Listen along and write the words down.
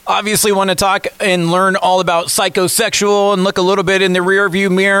obviously want to talk and learn all about Psychosexual and look a little bit in the rearview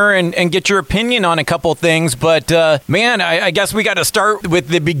mirror and get your opinion on a couple things. But man, I guess we got to start with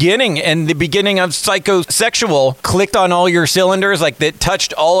the beginning. And the beginning of Psychosexual clicked on all your cylinders, like that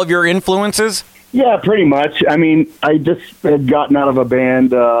touched all of your influences? Yeah, pretty much. I mean, I just had gotten out of a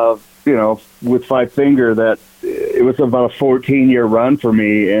band, with Five Finger that it was about a 14-year run for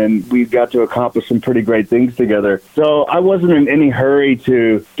me, and we got to accomplish some pretty great things together. So I wasn't in any hurry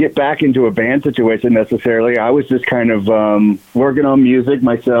to get back into a band situation necessarily. I was just kind of working on music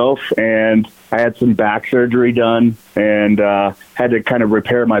myself, and I had some back surgery done and had to kind of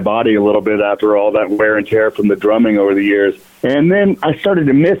repair my body a little bit after all that wear and tear from the drumming over the years. And then I started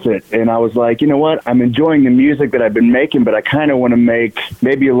to miss it, and I was like, you know what? I'm enjoying the music that I've been making, but I kind of want to make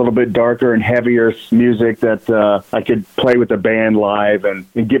maybe a little bit darker and heavier music that I could play with the band live and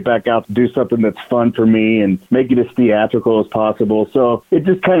get back out to do something that's fun for me and make it as theatrical as possible. So it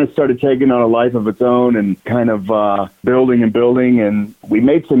just kind of started taking on a life of its own and kind of building, and we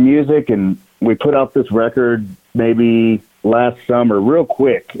made some music, and we put out this record maybe last summer real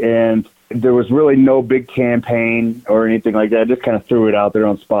quick, and there was really no big campaign or anything like that. I just kind of threw it out there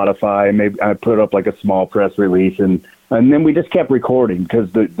on Spotify, and maybe I put up like a small press release, and then we just kept recording because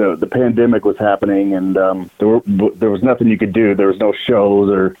the pandemic was happening, and there was nothing you could do. There was no shows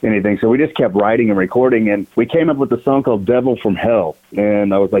or anything, so we just kept writing and recording, and we came up with a song called Devil from Hell,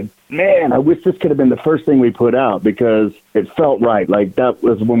 and I was like, man, I wish this could have been the first thing we put out because it felt right. Like that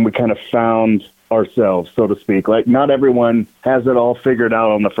was when we kind of found ourselves, so to speak. Like, not everyone has it all figured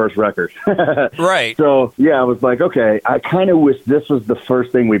out on the first record. Right. So, yeah, I was like, okay, I kind of wish this was the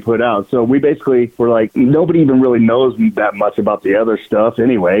first thing we put out. So we basically were like, nobody even really knows that much about the other stuff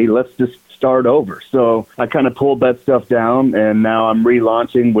anyway. Let's just start over. So I kind of pulled that stuff down, and now I'm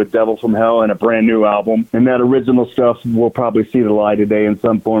relaunching with Devil from Hell and a brand new album. And that original stuff will probably see the light of day in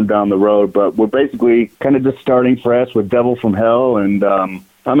some form down the road. But we're basically kind of just starting fresh with Devil from Hell, and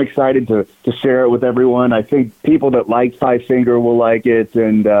I'm excited to share it with everyone. I think people that like Five Finger will like it,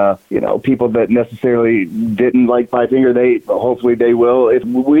 and people that necessarily didn't like Five Finger, hopefully they will. If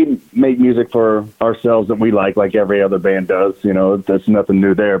we make music for ourselves that we like every other band does, there's nothing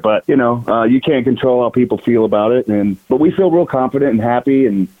new there. But you can't control how people feel about it, but we feel real confident and happy,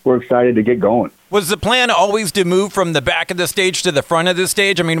 and we're excited to get going. Was the plan always to move from the back of the stage to the front of the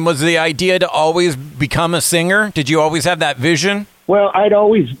stage? I mean, was the idea to always become a singer? Did you always have that vision? Well, I'd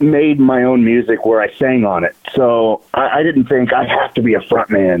always made my own music where I sang on it, so I didn't think I have to be a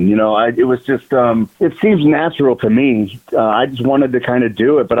frontman. It was just, it seems natural to me. I just wanted to kind of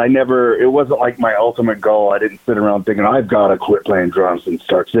do it, but it wasn't like my ultimate goal. I didn't sit around thinking, I've got to quit playing drums and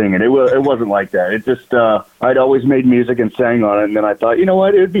start singing. It wasn't like that. It just, I'd always made music and sang on it, and then I thought, you know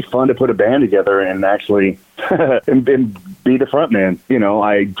what, it would be fun to put a band together and actually and be the frontman.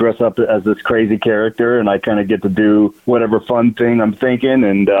 I dress up as this crazy character, and I kind of get to do whatever fun thing I'm thinking,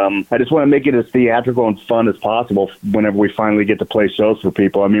 and I just want to make it as theatrical and fun as possible whenever we finally get to play shows for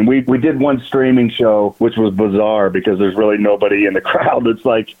people. I mean, we did one streaming show, which was bizarre because there's really nobody in the crowd. It's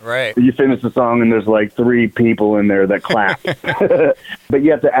like, right, you finish the song and there's like 3 people in there that clap. But you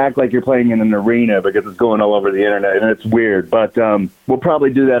have to act like you're playing in an arena because it's going all over the internet, and it's weird. But we'll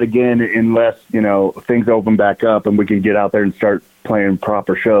probably do that again unless, things open back up and we can get out there and start playing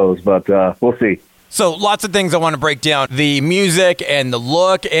proper shows. But we'll see. So lots of things I want to break down. The music and the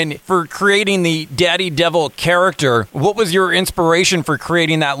look, and for creating the Daddy Devil character, what was your inspiration for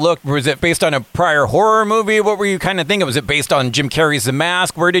creating that look? Was it based on a prior horror movie? What were you kind of thinking? Was it based on Jim Carrey's The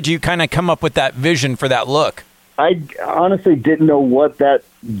Mask? Where did you kind of come up with that vision for that look? I honestly didn't know what that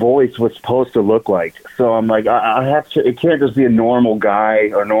voice was supposed to look like. So I'm like, I have to, it can't just be a normal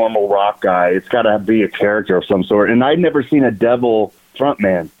guy or normal rock guy. It's got to be a character of some sort. And I'd never seen a devil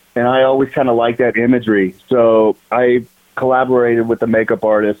frontman, and I always kind of like that imagery. So I collaborated with a makeup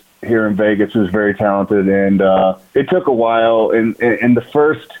artist here in Vegas who's very talented, and it took a while. And the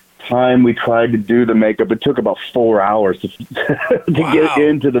first time we tried to do the makeup, it took about 4 hours to get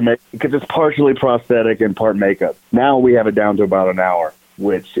into the makeup because it's partially prosthetic and part makeup. Now we have it down to about an hour,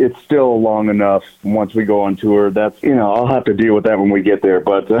 which it's still long enough once we go on tour. That's, I'll have to deal with that when we get there.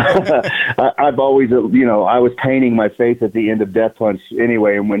 But I've always, I was painting my face at the end of Death Punch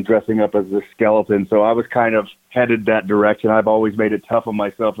anyway, and when dressing up as a skeleton. So I was kind of headed that direction. I've always made it tough on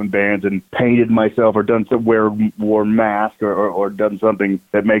myself in bands and painted myself or done some wore mask or done something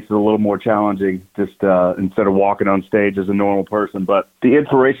that makes it a little more challenging just instead of walking on stage as a normal person. But the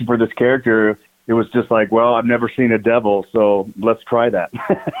inspiration for this character, it was just like, well, I've never seen a devil, so let's try that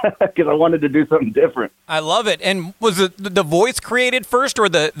because I wanted to do something different. I love it. And was the voice created first or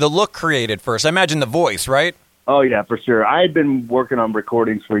the look created first? I imagine the voice, right? Oh, yeah, for sure. I had been working on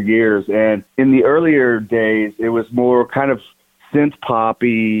recordings for years, and in the earlier days, it was more kind of synth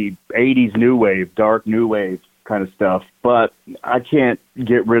poppy, 80s new wave, dark new wave kind of stuff. But I can't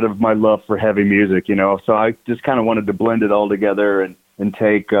get rid of my love for heavy music, you know, so I just kind of wanted to blend it all together and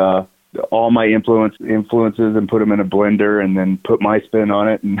take all my influences and put them in a blender and then put my spin on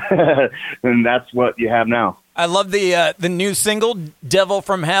it, and and that's what you have now. I love the new single, "Devil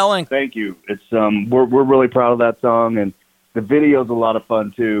from Hell." And thank you. It's we're really proud of that song, and the video's a lot of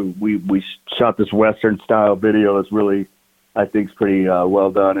fun too. We shot this Western style video that's really, I think, is pretty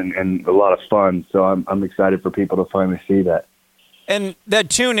well done and a lot of fun. So I'm excited for people to finally see that. And that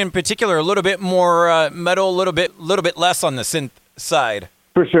tune in particular, a little bit more metal, a little bit less on the synth side.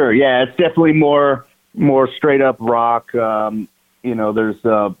 For sure, yeah, it's definitely more straight up rock. You know, there's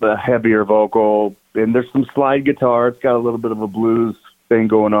a heavier vocal, and there's some slide guitar. It's got a little bit of a blues thing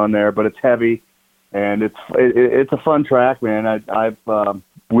going on there, but it's heavy, and it's a fun track, man. I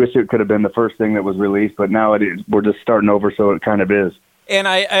wish it could have been the first thing that was released, but now we're just starting over, so it kind of is. And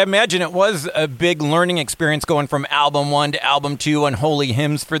I imagine it was a big learning experience going from album 1 to album 2 on Holy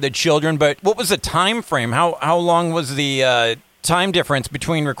Hymns for the Children. But what was the time frame? How long was the time difference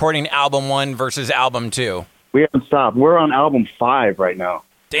between recording album 1 versus album 2? We haven't stopped. We're on album 5 right now.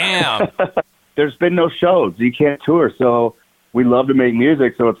 Damn. There's been no shows. You can't tour, so we love to make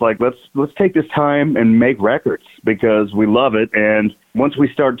music. So it's like, let's take this time and make records because we love it. And once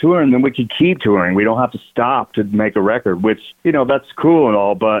we start touring, then we can keep touring. We don't have to stop to make a record, which, you know, that's cool and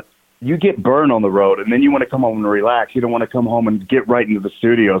all, but you get burned on the road, and then you want to come home and relax. You don't want to come home and get right into the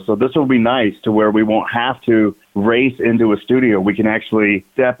studio. So this will be nice to where we won't have to race into a studio. We can actually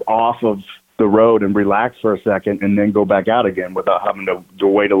step off of the road and relax for a second and then go back out again without having to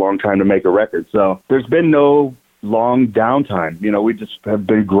wait a long time to make a record. So there's been no long downtime. You know, we just have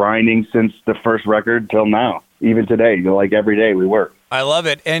been grinding since the first record till now. Even today, you know, like every day we work. I love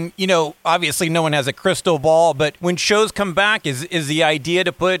it. And, you know, obviously no one has a crystal ball, but when shows come back, is the idea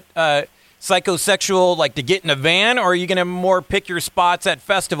to put Psychosexual, like, to get in a van, or are you going to more pick your spots at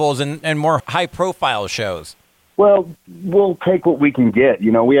festivals and more high-profile shows? Well, we'll take what we can get.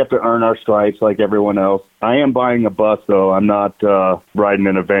 You know, we have to earn our stripes like everyone else. I am buying a bus, though. I'm not riding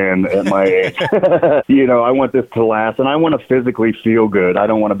in a van at my age. You know, I want this to last, and I want to physically feel good. I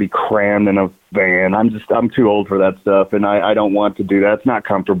don't want to be crammed in a van. I'm too old for that stuff, and I don't want to do that. It's not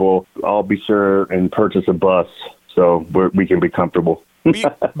comfortable. I'll be sure and purchase a bus so we can be comfortable.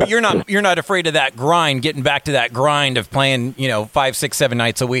 But you're not afraid of that grind, getting back to that grind of playing, you know, 5, 6, 7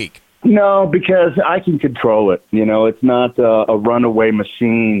 nights a week. No, because I can control it. You know, it's not a runaway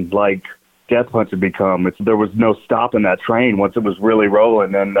machine like Death Punch had become. There was no stopping that train once it was really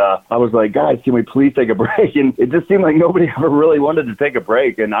rolling. And I was like, guys, can we please take a break? And it just seemed like nobody ever really wanted to take a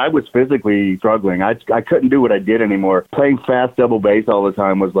break. And I was physically struggling. I couldn't do what I did anymore. Playing fast double bass all the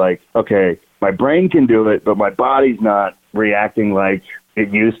time was like, okay, my brain can do it, but my body's not reacting like it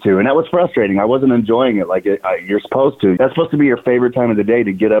used to. And that was frustrating. I wasn't enjoying it like you're supposed to. That's supposed to be your favorite time of the day,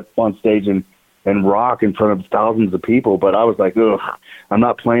 to get up on stage and rock in front of thousands of people. But I was like, ugh, I'm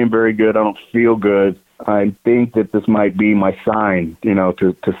not playing very good. I don't feel good. I think that this might be my sign, you know,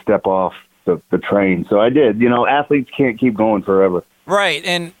 to step off the train. So I did. You know, athletes can't keep going forever. Right.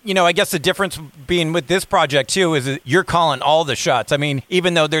 And, you know, I guess the difference being with this project, too, is that you're calling all the shots. I mean,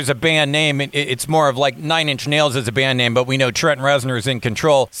 even though there's a band name, it's more of like Nine Inch Nails as a band name, but we know Trent Reznor is in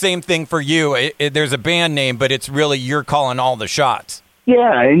control. Same thing for you. There's a band name, but it's really you're calling all the shots.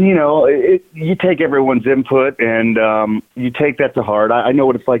 Yeah, and, you know, you take everyone's input, and you take that to heart. I know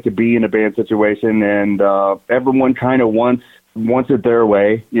what it's like to be in a band situation, and everyone kind of wants it their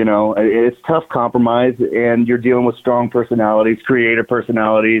way. You know, it's tough compromise, and you're dealing with strong personalities, creative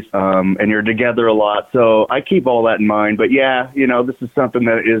personalities, and you're together a lot. So I keep all that in mind. But yeah, you know, this is something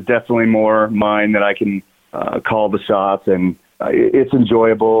that is definitely more mine, that I can call the shots, and it's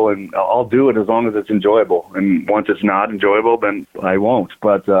enjoyable, and I'll do it as long as it's enjoyable. And once it's not enjoyable, then I won't.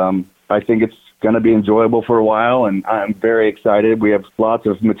 But I think it's going to be enjoyable for a while, and I'm very excited. We have lots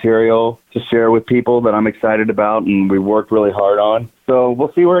of material to share with people that I'm excited about, and we worked really hard on. So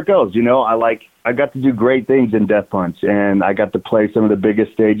we'll see where it goes. You know, I got to do great things in Death Punch, and I got to play some of the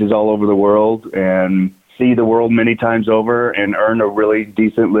biggest stages all over the world and see the world many times over and earn a really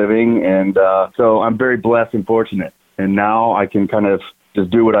decent living. And so I'm very blessed and fortunate. And now I can kind of just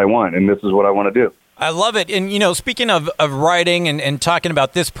do what I want, and this is what I want to do. I love it. And, you know, speaking of writing and talking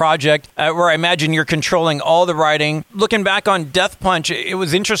about this project, where I imagine you're controlling all the writing, looking back on Death Punch, it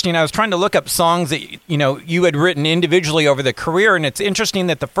was interesting. I was trying to look up songs that, you know, you had written individually over the career. And it's interesting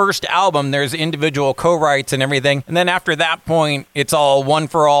that the first album, there's individual co-writes and everything. And then after that point, it's all one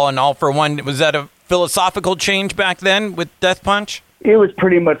for all and all for one. Was that a philosophical change back then with Death Punch? It was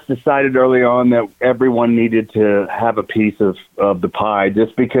pretty much decided early on that everyone needed to have a piece of the pie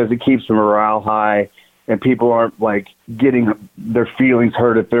just because it keeps the morale high and people aren't like getting their feelings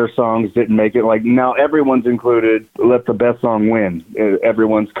hurt if their songs didn't make it. Like now everyone's included. Let the best song win.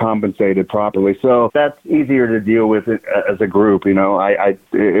 Everyone's compensated properly. So that's easier to deal with it as a group. You know,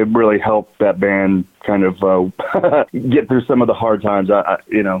 it really helped that band kind of get through some of the hard times,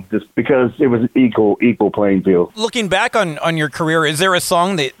 you know, just because it was equal playing field. Looking back on your career, is there a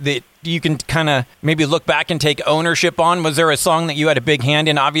song that you can kind of maybe look back and take ownership on? Was there a song that you had a big hand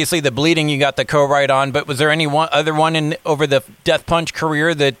in? Obviously, The Bleeding you got the co-write on, but was there any other one over the Death Punch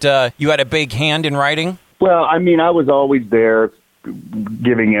career that you had a big hand in writing? Well, I mean, I was always there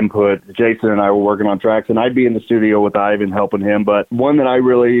giving input. Jason and I were working on tracks, and I'd be in the studio with Ivan helping him. But one that I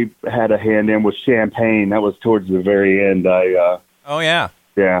really had a hand in was Champagne. That was towards the very end. Oh, yeah.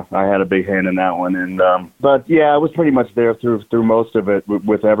 Yeah, I had a big hand in that one, and but yeah, I was pretty much there through most of it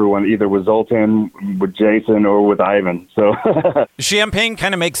with everyone, either with Zoltan, with Jason, or with Ivan. So Champagne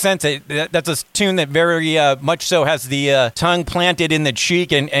kind of makes sense. That's a tune that very much so has the tongue planted in the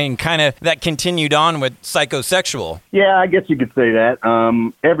cheek, and kind of that continued on with Psychosexual. Yeah, I guess you could say that.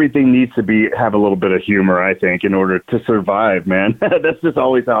 Everything needs to have a little bit of humor, I think, in order to survive. Man, that's just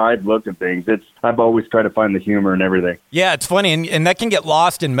always how I've looked at things. I've always tried to find the humor in everything. Yeah, it's funny, and that can get lost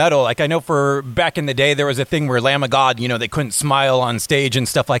in metal. Like I know for back in the day, there was a thing where Lamb of God, you know, they couldn't smile on stage and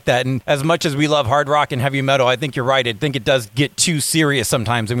stuff like that. And as much as we love hard rock and heavy metal, I think you're right. I think it does get too serious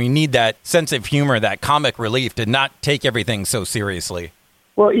sometimes, and we need that sense of humor, that comic relief to not take everything so seriously.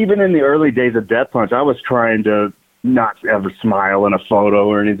 Well, even in the early days of Death Punch, I was trying to not ever smile in a photo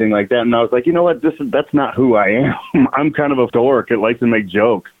or anything like that. And I was like, you know what? That's not who I am. I'm kind of a dork that likes to make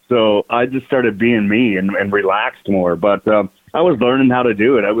jokes. So I just started being me and relaxed more. But I was learning how to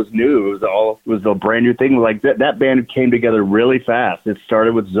do it. I was new. It was a brand new thing. Like that band came together really fast. It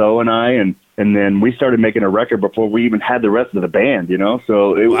started with Zoe and I, and then we started making a record before we even had the rest of the band, you know?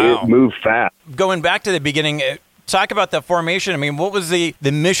 So it moved fast. Going back to the beginning, talk about the formation. I mean, what was the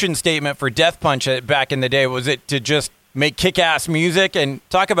mission statement for Death Punch back in the day? Was it to just make kick-ass music? And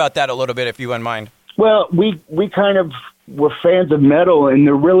talk about that a little bit, if you wouldn't mind. Well, we kind of were fans of metal, and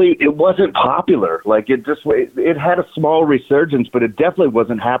it wasn't popular. Like it had a small resurgence, but it definitely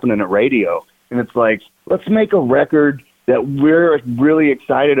wasn't happening at radio. And it's like, let's make a record that we're really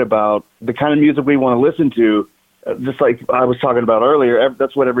excited about, the kind of music we want to listen to. Just like I was talking about earlier,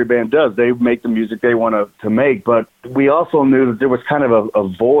 that's what every band does. They make the music they want to make, but we also knew that there was kind of a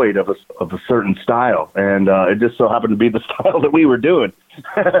void of a certain style, and it just so happened to be the style that we were doing.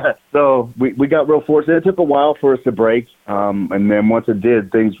 So we got real fortunate. It took a while for us to break, and then once it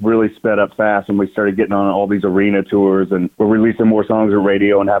did, things really sped up fast, and we started getting on all these arena tours, and we're releasing more songs on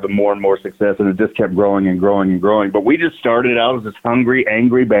radio and having more and more success, and it just kept growing and growing and growing. But we just started out as this hungry,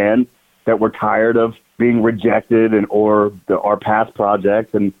 angry band that were tired of being rejected or our past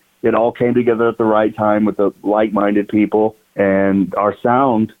projects, and it all came together at the right time with the like-minded people, and our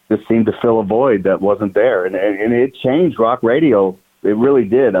sound just seemed to fill a void that wasn't there, and it changed rock radio. It really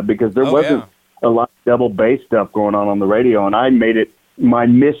did, because there wasn't a lot of double bass stuff going on the radio, and I made it my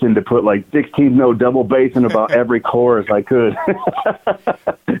mission to put like 16-note double bass in about every chorus I could.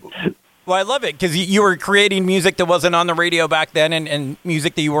 Well, I love it because you were creating music that wasn't on the radio back then, and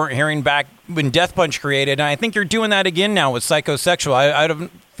music that you weren't hearing back when Death Punch created. And I think you're doing that again now with Psychosexual. I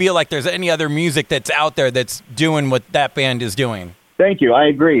don't feel like there's any other music that's out there that's doing what that band is doing. Thank you. I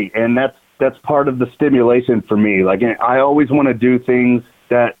agree. And that's part of the stimulation for me. Like, I always want to do things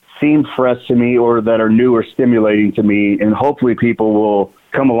that seem fresh to me or that are new or stimulating to me, and hopefully people will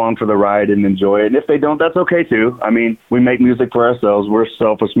come along for the ride and enjoy it. And if they don't, that's okay too. I mean, we make music for ourselves. We're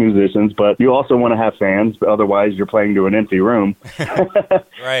selfish musicians, but you also want to have fans. Otherwise, you're playing to an empty room.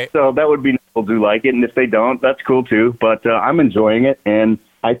 Right. So that would be people do like it. And if they don't, that's cool too. But I'm enjoying it. And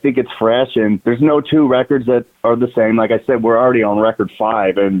I think it's fresh, and there's no two records that are the same. Like I said, we're already on record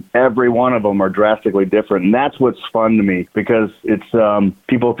 5, and every one of them are drastically different. And that's what's fun to me, because it's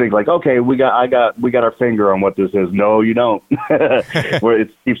people think like, okay, we got our finger on what this is. No, you don't. Where it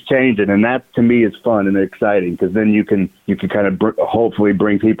keeps changing, and that to me is fun and exciting, because then you can kind of hopefully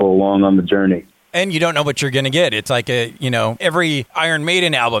bring people along on the journey. And you don't know what you're going to get. It's like every Iron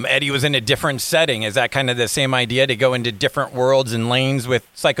Maiden album, Eddie was in a different setting. Is that kind of the same idea, to go into different worlds and lanes with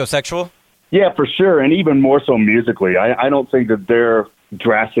Psychosexual? Yeah, for sure. And even more so musically. I don't think that they're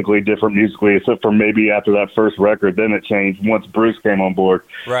drastically different musically, except for maybe after that first record. Then it changed once Bruce came on board.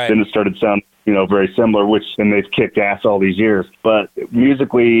 Right. Then it started sounding, very similar, which then they've kicked ass all these years. But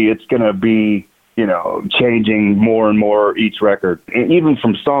musically, it's going to be changing more and more each record, and even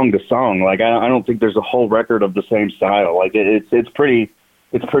from song to song. Like I don't think there's a whole record of the same style. Like it's pretty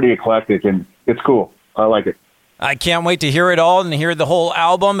eclectic, and it's cool. I like it. I can't wait to hear it all and hear the whole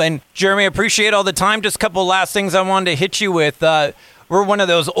album. And Jeremy, I appreciate all the time. Just a couple last things I wanted to hit you with. We're one of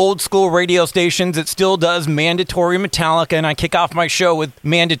those old school radio stations that still does mandatory Metallica, and I kick off my show with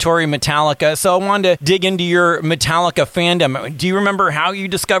mandatory Metallica. So I wanted to dig into your Metallica fandom. Do you remember how you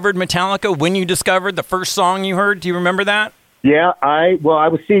discovered Metallica, when you discovered the first song you heard? Do you remember that? Yeah, I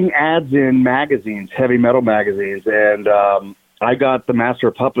was seeing ads in magazines, heavy metal magazines, and I got the Master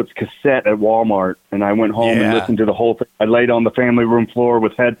of Puppets cassette at Walmart, and I went home and listened to the whole thing. I laid on the family room floor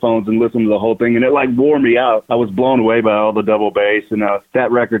with headphones and listened to the whole thing, and it wore me out. I was blown away by all the double bass, and that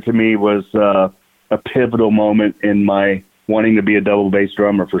record to me was a pivotal moment in my wanting to be a double bass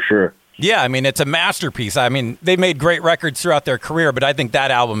drummer for sure. Yeah, I mean, it's a masterpiece. I mean, they made great records throughout their career, but I think that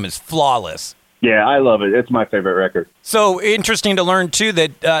album is flawless. Yeah, I love it. It's my favorite record. So interesting to learn, too,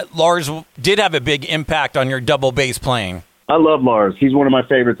 that Lars did have a big impact on your double bass playing. I love Lars. He's one of my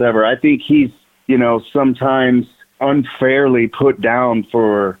favorites ever. I think he's, sometimes unfairly put down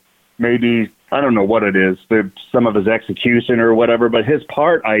for maybe, I don't know what it is, some of his execution or whatever, but his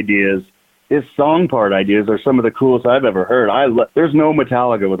song part ideas are some of the coolest I've ever heard. There's no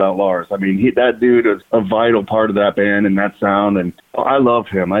Metallica without Lars. I mean, that dude is a vital part of that band and that sound, and I love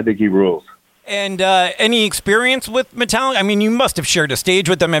him. I think he rules. And any experience with Metallica? I mean, you must have shared a stage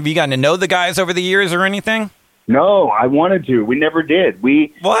with them. Have you gotten to know the guys over the years or anything? No, I wanted to. We never did.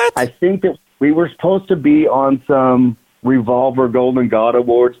 What? I think that we were supposed to be on some Revolver Golden God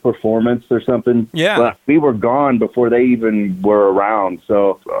Awards performance or something. Yeah. But we were gone before they even were around.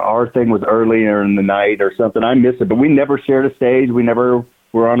 So our thing was earlier in the night or something. I miss it. But we never shared a stage. We never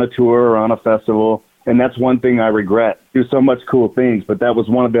were on a tour or on a festival. And that's one thing I regret. Do so much cool things, but that was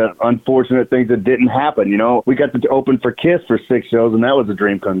one of the unfortunate things that didn't happen. We got to open for Kiss for 6 shows, and that was a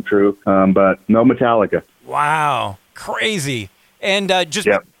dream come true. But no Metallica. Wow. Crazy. And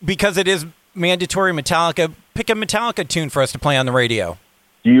because it is mandatory Metallica, pick a Metallica tune for us to play on the radio.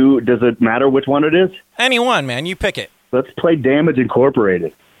 Does it matter which one it is? Any one, man. You pick it. Let's play Damage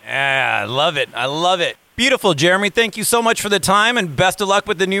Incorporated. Yeah, I love it. I love it. Beautiful, Jeremy. Thank you so much for the time, and best of luck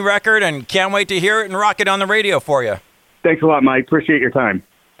with the new record, and can't wait to hear it and rock it on the radio for you. Thanks a lot, Mike. Appreciate your time.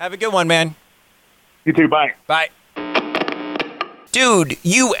 Have a good one, man. You too. Bye. Bye. Dude,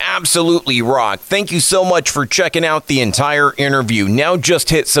 you absolutely rock. Thank you so much for checking out the entire interview. Now just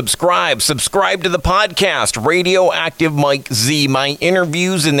hit subscribe. Subscribe to the podcast, Radioactive Mike Z. My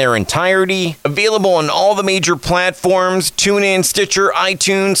interviews in their entirety. Available on all the major platforms. TuneIn, Stitcher,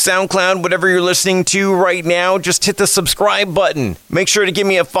 iTunes, SoundCloud, whatever you're listening to right now. Just hit the subscribe button. Make sure to give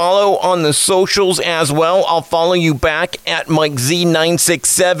me a follow on the socials as well. I'll follow you back at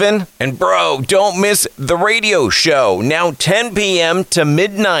MikeZ967. And bro, don't miss the radio show. Now 10 p.m. to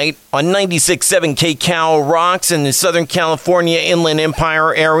midnight on 96.7 KCal Rocks in the Southern California Inland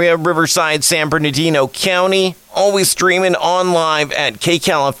Empire area, Riverside, San Bernardino County. Always streaming on live at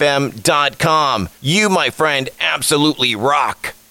kcalfm.com. You, my friend, absolutely rock.